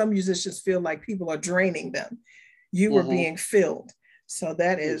 where some musicians feel like people are draining them. You were being filled. So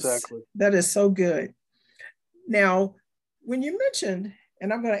that is so good. Now, when you mentioned,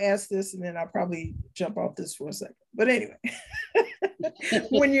 and I'm going to ask this and then I'll probably jump off this for a second, but anyway,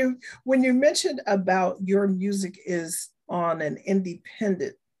 when you mentioned about your music is on an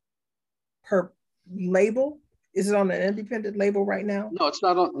independent label, is it on an independent label right now? No, it's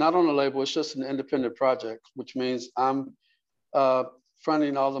not on a label. It's just an independent project, which means I'm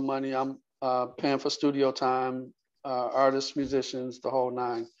fronting all the money. I'm paying for studio time, artists, musicians, the whole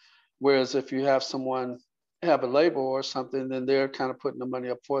nine. Whereas if you have someone have a label or something, then they're kind of putting the money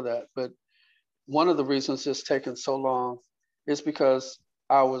up for that. But one of the reasons it's taken so long is because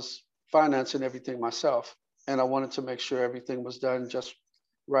I was financing everything myself, and I wanted to make sure everything was done just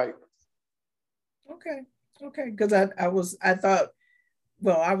right. Okay. Because I thought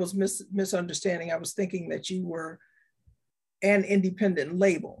well, I was misunderstanding. I was thinking that you were an independent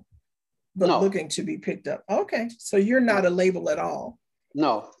label, but No, looking to be picked up. Okay, so you're not no, a label at all.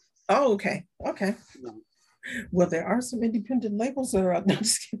 no, Oh, okay, okay. no. Well, there are some independent labels that are out there.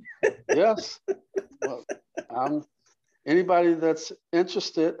 Yes. Well, I'm anybody that's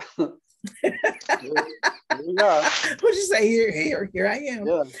interested. Here we are. What'd you say? Here I am.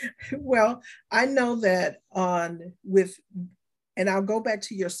 Yeah. Well, I know that on with, and I'll go back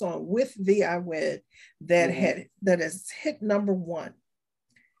to your song "With Thee I Wed," that has hit number one.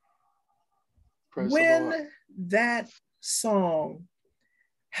 Praise the Lord. When that song,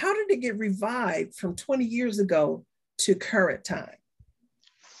 how did it get revived from 20 years ago to current time?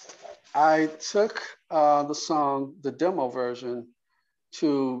 I took the song, the demo version,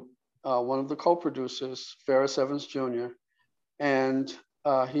 to one of the co-producers, Ferris Evans Jr., and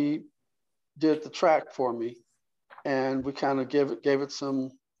he did the track for me, and we kind of gave it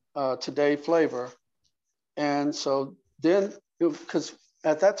some today flavor. And so then, because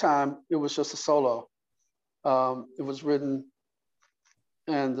at that time it was just a solo, it was written,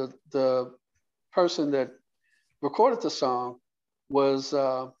 and the person that recorded the song was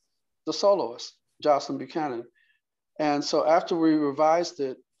the soloist, Jocelyn Buchanan. And so after we revised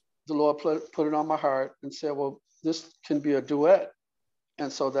it, the Lord put it on my heart and said, well, this can be a duet.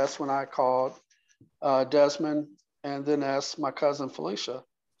 And so that's when I called Desmond and then asked my cousin Felicia.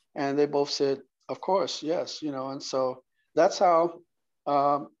 And they both said, of course, yes, you know. And so that's how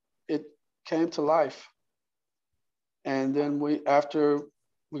it came to life. And then after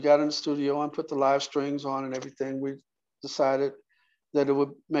we got in the studio and put the live strings on and everything, we decided that it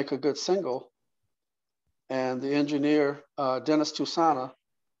would make a good single. And the engineer, Dennis Tusana,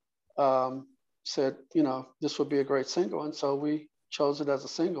 said, you know, this would be a great single. And so we chose it as a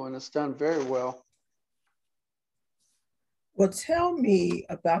single, and it's done very well. Well, tell me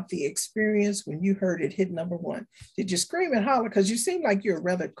about the experience when you heard it hit number one. Did you scream and holler? Because you seem like you're a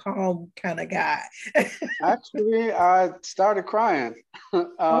rather calm kind of guy. Actually, I started crying.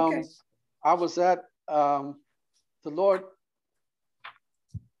 Okay. I was at, the Lord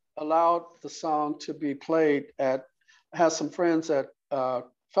allowed the song to be played at, I had some friends at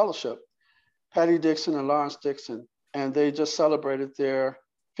Fellowship, Patty Dixon and Lawrence Dixon, and they just celebrated their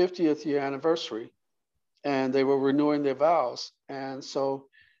 50th year anniversary, and they were renewing their vows. And so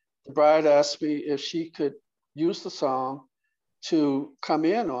the bride asked me if she could use the song to come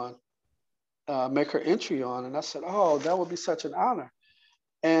in on, make her entry on. And I said, oh, that would be such an honor.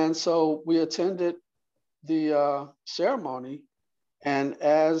 And so we attended the ceremony. And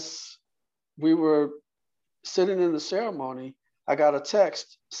as we were sitting in the ceremony, I got a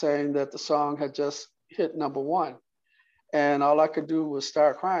text saying that the song had just hit number one. And all I could do was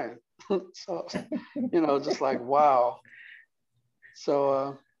start crying. So, you know, just like, wow.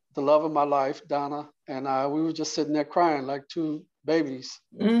 So the love of my life, Donna, and I, we were just sitting there crying like two babies.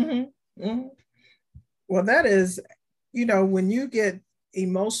 Mm-hmm. Mm-hmm. Well, that is, you know, when you get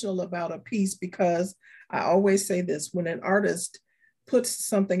emotional about a piece, because I always say this, when an artist puts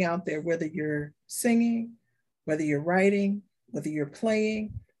something out there, whether you're singing, whether you're writing, whether you're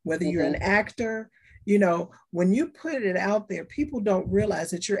playing, whether you're an actor, you know, when you put it out there, people don't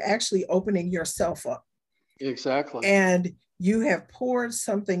realize that you're actually opening yourself up. Exactly. And you have poured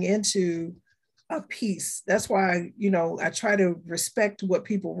something into a piece. That's why, you know, I try to respect what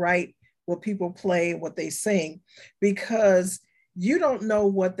people write, what people play, what they sing, because you don't know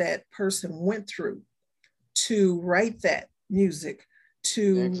what that person went through to write that music,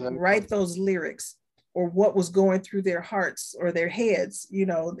 to write those lyrics, or what was going through their hearts or their heads, you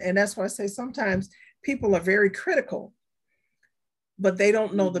know. And that's why I say sometimes people are very critical, but they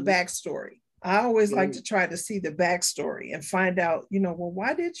don't know the backstory. I always like to try to see the backstory and find out, you know, well,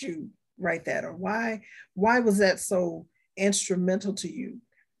 why did you write that, or why was that so instrumental to you?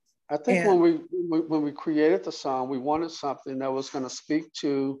 I think when we created the song, we wanted something that was going to speak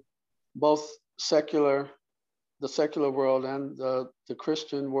to both the secular world and the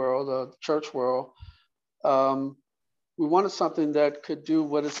Christian world, the church world. We wanted something that could do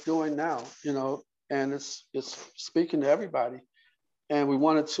what it's doing now, you know, and it's speaking to everybody. And we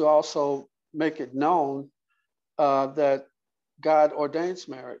wanted to also make it known that God ordains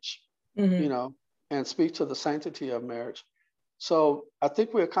marriage, you know, and speak to the sanctity of marriage. So I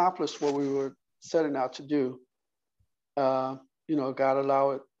think we accomplished what we were setting out to do. You know, God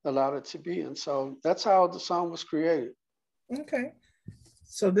allowed it to be. And so that's how the song was created. Okay.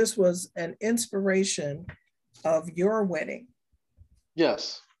 So this was an inspiration of your wedding.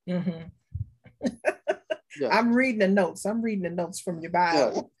 Yes. Mm-hmm. Yes. I'm reading the notes. I'm reading the notes from your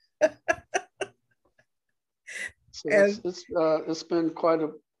bio. Yes. So And it's been quite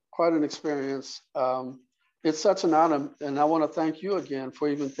an experience. It's such an honor, and I want to thank you again for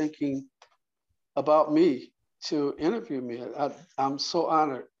even thinking about me to interview me. I'm so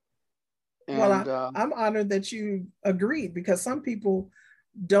honored. well, And I'm honored that you agreed, because some people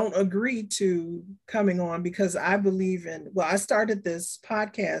don't agree to coming on, because I believe in, well, I started this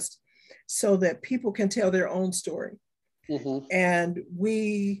podcast so that people can tell their own story. mhm. And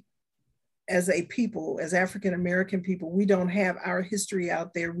we, as a people, as African American people, we don't have our history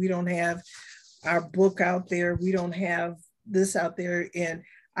out there. We don't have our book out there. We don't have this out there. And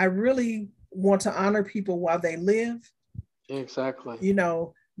I really want to honor people while they live. Exactly. You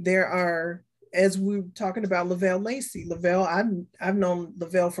know, there are, as we were talking about Lavelle Lacey, Lavelle, I've known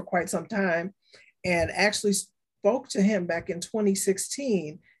Lavelle for quite some time, and actually spoke to him back in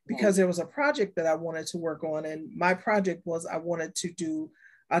 2016 because there was a project that I wanted to work on. And my project was, I wanted to do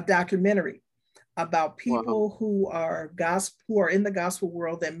a documentary about Wow. people who are in the gospel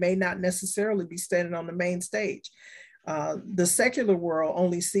world that may not necessarily be standing on the main stage. The secular world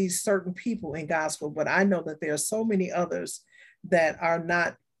only sees certain people in gospel, but I know that there are so many others that are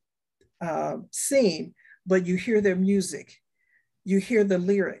not seen, but you hear their music, you hear the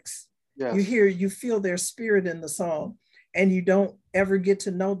lyrics, Yes. you feel their spirit in the song, and you don't ever get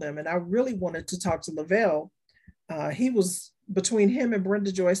to know them. And I really wanted to talk to Lavelle. He was, between him and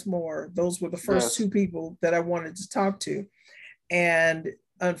Brenda Joyce Moore, those were the first Yes. two people that I wanted to talk to. And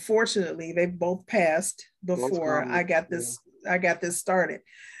unfortunately, they both passed Both before gone. Yeah. I got this started.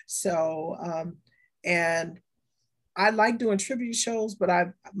 So and I like doing tribute shows,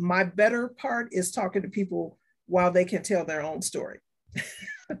 but my better part is talking to people while they can tell their own story.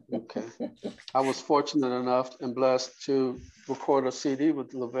 Okay. I was fortunate enough and blessed to record a CD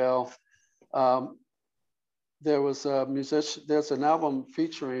with Lavelle. Um, there was a musician. There's an album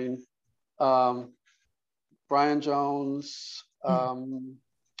featuring um, Brian Jones. Who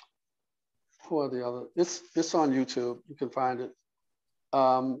are the other? It's on YouTube. You can find it.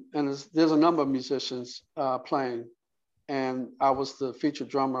 And there's a number of musicians playing, and I was the featured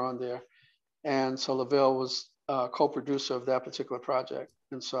drummer on there. And so Lavelle was co-producer of that particular project,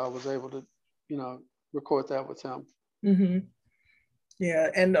 and so I was able to, record that with him. Mm-hmm. Yeah,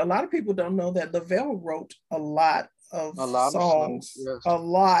 and a lot of people don't know that Lavelle wrote a lot of A lot of songs, songs, yes, a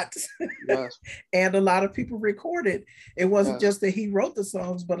lot, yes, and a lot of people recorded. It wasn't yes, just that he wrote the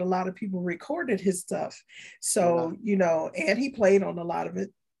songs, but a lot of people recorded his stuff. yeah, So, and he played on a lot of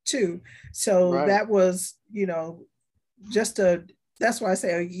it too. So right. that was, just a, that's why I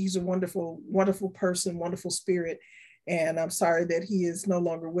say he's a wonderful, wonderful person, wonderful spirit. And I'm sorry that he is no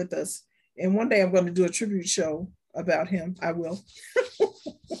longer with us. And one day I'm going to do a tribute show about him. I will.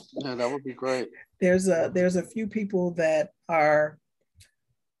 Yeah, that would be great. There's a few people that are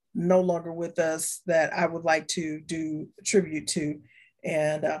no longer with us that I would like to do tribute to,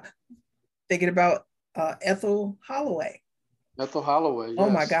 and thinking about Ethel Holloway. Ethel Holloway, Oh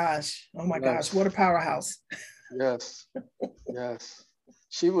my yes, gosh! Oh my gosh! What yes, a powerhouse! yes, yes.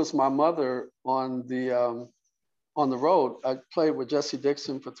 She was my mother on the road. I played with Jesse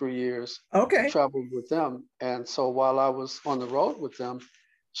Dixon for 3 years, Okay. traveled with them. And so while I was on the road with them,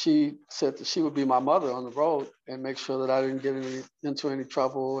 she said that she would be my mother on the road and make sure that I didn't get into any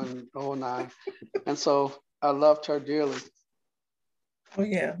trouble and the whole nine. And so I loved her dearly. Oh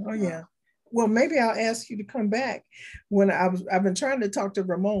yeah. Oh Yeah. yeah. Well, maybe I'll ask you to come back when I've been trying to talk to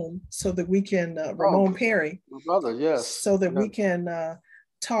Ramon so that we can Oh, Ramon Perry, my brother, yes. so that Yes, we can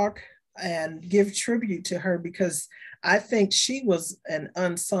talk and give tribute to her, because I think she was an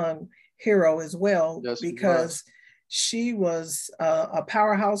unsung hero as well, yes, he was. because she was a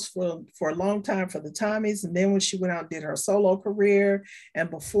powerhouse for a long time for the Tommies, and then when she went out and did her solo career, and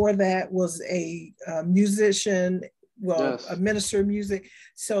before that was a musician, well, a Yes. minister of music.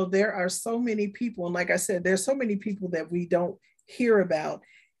 So there are so many people, and like I said, there's so many people that we don't hear about,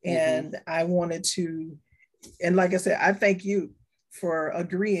 Mm-hmm. and I wanted to, and like I said, I thank you for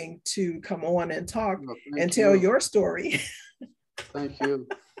agreeing to come on and talk No, and thank tell you. your story. Thank you.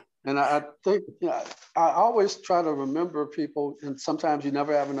 And I think, I always try to remember people, and sometimes you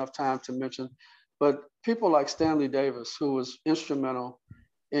never have enough time to mention, but people like Stanley Davis, who was instrumental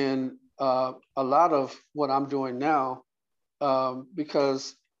in a lot of what I'm doing now,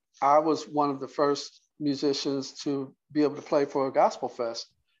 because I was one of the first musicians to be able to play for a gospel fest,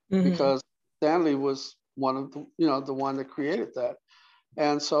 Mm-hmm. because Stanley was one of the one that created that.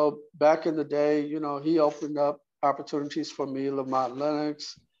 And so back in the day, he opened up opportunities for me, Lamont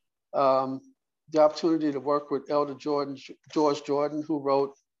Lennox, um, the opportunity to work with Elder George Jordan, who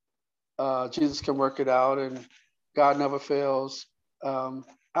wrote Jesus Can Work It Out and God Never Fails.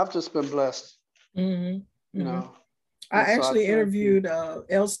 I've just been blessed, Mm-hmm. you Mm-hmm. know. I And so I actually thank you. interviewed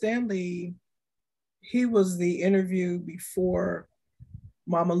L. Stanley. He was the interview before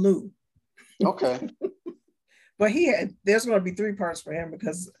Mama Lou. Okay. But there's going to be three parts for him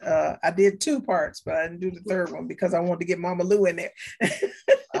because I did two parts, but I didn't do the third one because I wanted to get Mama Lou in there.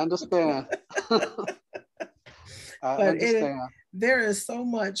 I understand. I But understand. there is so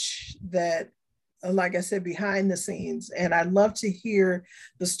much that, like I said, behind the scenes. And I love to hear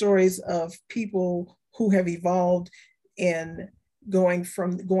the stories of people who have evolved in going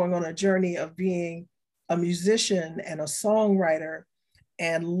on a journey of being a musician and a songwriter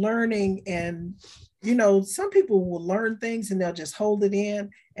and learning. And some people will learn things and they'll just hold it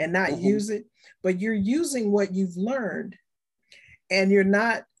in and not use it, but you're using what you've learned, and you're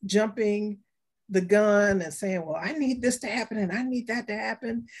not jumping the gun and saying, well, I need this to happen and I need that to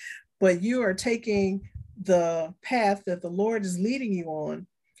happen, but you are taking the path that the Lord is leading you on,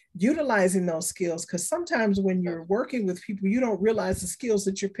 utilizing those skills. Because sometimes when you're working with people, you don't realize the skills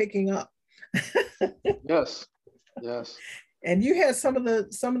that you're picking up. Yes. Yes. And you had some of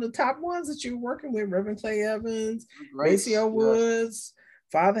the top ones that you were working with: Reverend Clay Evans, Great. Maceo Yes. Woods,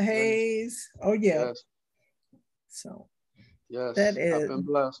 Father Hayes. Oh yeah. Yes. So Yes. I've been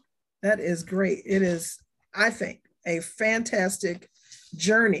blessed. that is great. It is, I think, a fantastic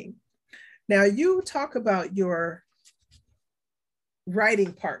journey. Now you talk about your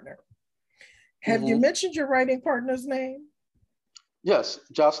writing partner. Have you mentioned your writing partner's name? Yes,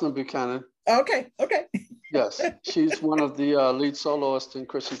 Jocelyn Buchanan. Okay. Yes, she's one of the lead soloists in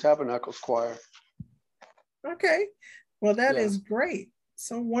Christian Tabernacles Choir. Okay, well, that is great.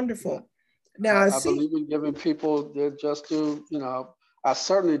 So wonderful. Now I believe in giving people that just do, I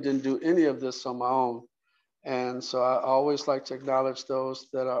certainly didn't do any of this on my own. And so I always like to acknowledge those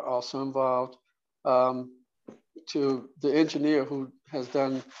that are also involved. To the engineer who has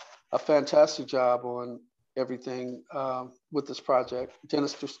done a fantastic job on everything with this project,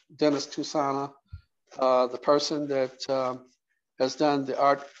 Dennis Tusana, the person that has done the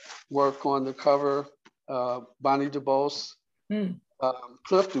artwork on the cover, Bonnie DuBose,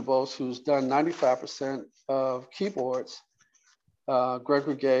 Cliff DuBose, who's done 95% of keyboards,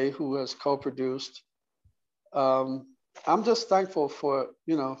 Gregory Gay, who has co-produced. I'm just thankful for,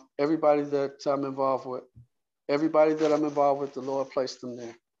 everybody that I'm involved with. Everybody that I'm involved with, the Lord placed them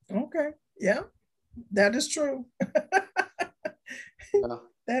there. Okay, yeah, that is true. Yeah.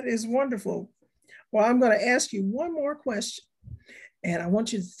 That is wonderful. Well, I'm going to ask you one more question, and I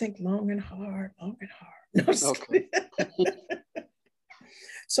want you to think long and hard. No, okay.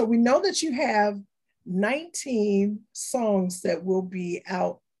 So we know that you have 19 songs that will be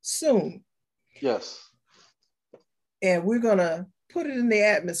out soon. Yes. And we're going to put it in the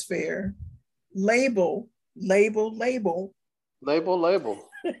atmosphere. Label.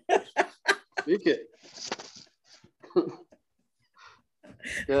 Speak it.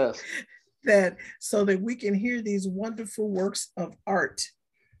 Yes. That so that we can hear these wonderful works of art.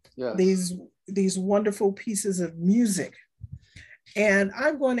 Yes. These wonderful pieces of music. And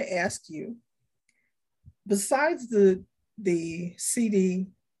I'm going to ask you, besides the CD,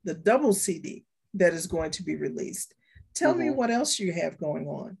 the double CD that is going to be released, tell me what else you have going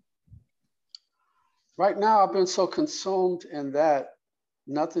on. Right now, I've been so consumed in that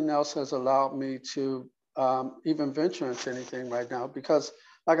nothing else has allowed me to even venture into anything right now, because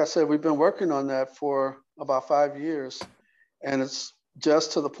like I said, we've been working on that for about 5 years, and it's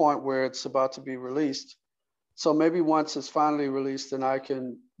just to the point where it's about to be released. So maybe once it's finally released, then I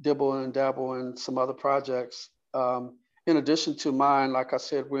can dibble and dabble in some other projects. In addition to mine, like I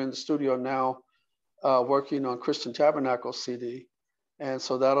said, we're in the studio now working on Christian Tabernacle CD. And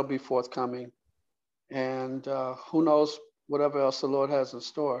so that'll be forthcoming. And who knows whatever else the Lord has in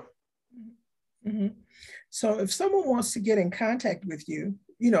store. Mm-hmm. So if someone wants to get in contact with you,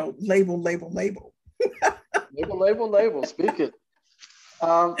 label. label, speak it.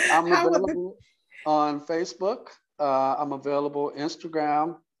 I'm available on Facebook. I'm available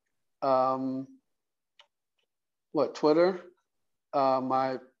Instagram, Twitter.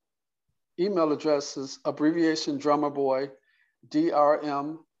 My email address is abbreviation drummerboy,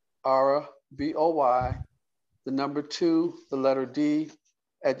 DRMRBOY, the number 2, the letter D,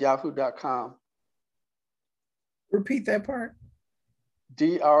 @yahoo.com. Repeat that part.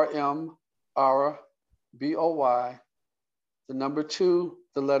 DRMRBOY, the number 2,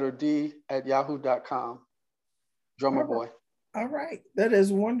 the letter D, @yahoo.com. Drummer Boy. All right. That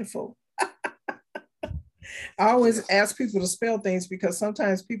is wonderful. I always ask people to spell things because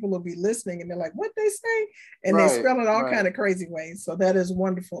sometimes people will be listening and they're like, what they say? And they spell it all kind of crazy ways. So that is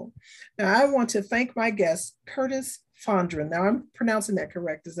wonderful. Now, I want to thank my guest, Curtis Fondren. Now, I'm pronouncing that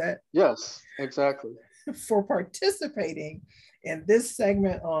correct. Is that? Yes, exactly. for participating in this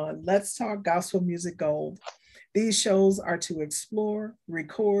segment on Let's Talk Gospel Music Gold. These shows are to explore,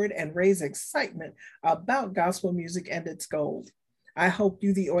 record, and raise excitement about gospel music and its gold. I hope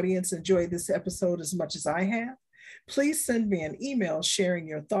you, the audience, enjoy this episode as much as I have. Please send me an email sharing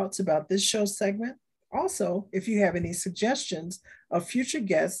your thoughts about this show segment. Also, if you have any suggestions of future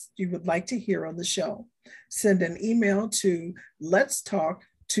guests you would like to hear on the show, send an email to let's talk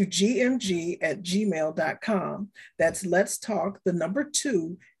to gmg@gmail.com. That's let's talk, the number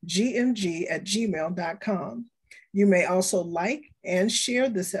 2, gmg@gmail.com. You may also like and share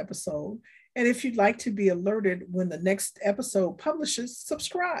this episode. And if you'd like to be alerted when the next episode publishes,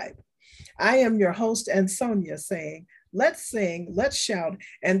 subscribe. I am your host, Ansonia, saying, let's sing, let's shout,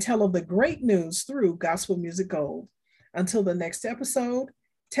 and tell of the great news through Gospel Music Gold. Until the next episode,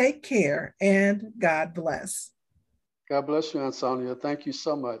 take care and God bless. God bless you, Ansonia. Thank you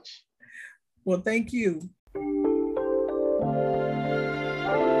so much. Well, thank you.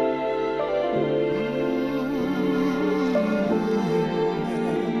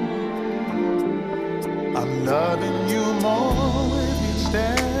 I'm loving you more with each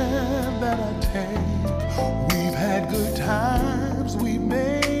step that I take. We've had good times, we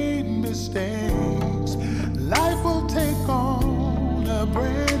made mistakes. Life will take on a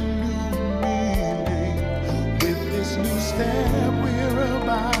brand new meaning with this new step we're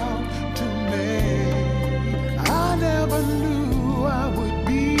about to make. I never knew I would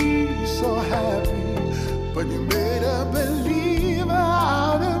be so happy, but you made a believer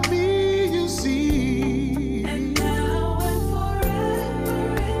out of me.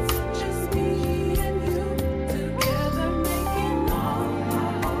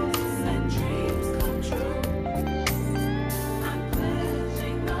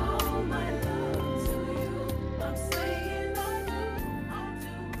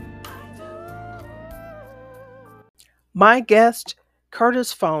 My guest,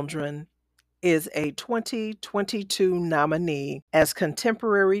 Curtis Fondren, is a 2022 nominee as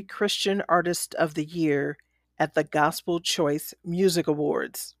Contemporary Christian Artist of the Year at the Gospel Choice Music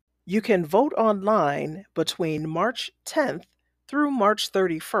Awards. You can vote online between March 10th through March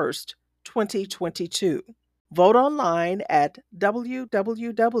 31st, 2022. Vote online at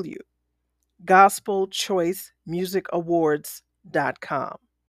www.gospelchoicemusicawards.com.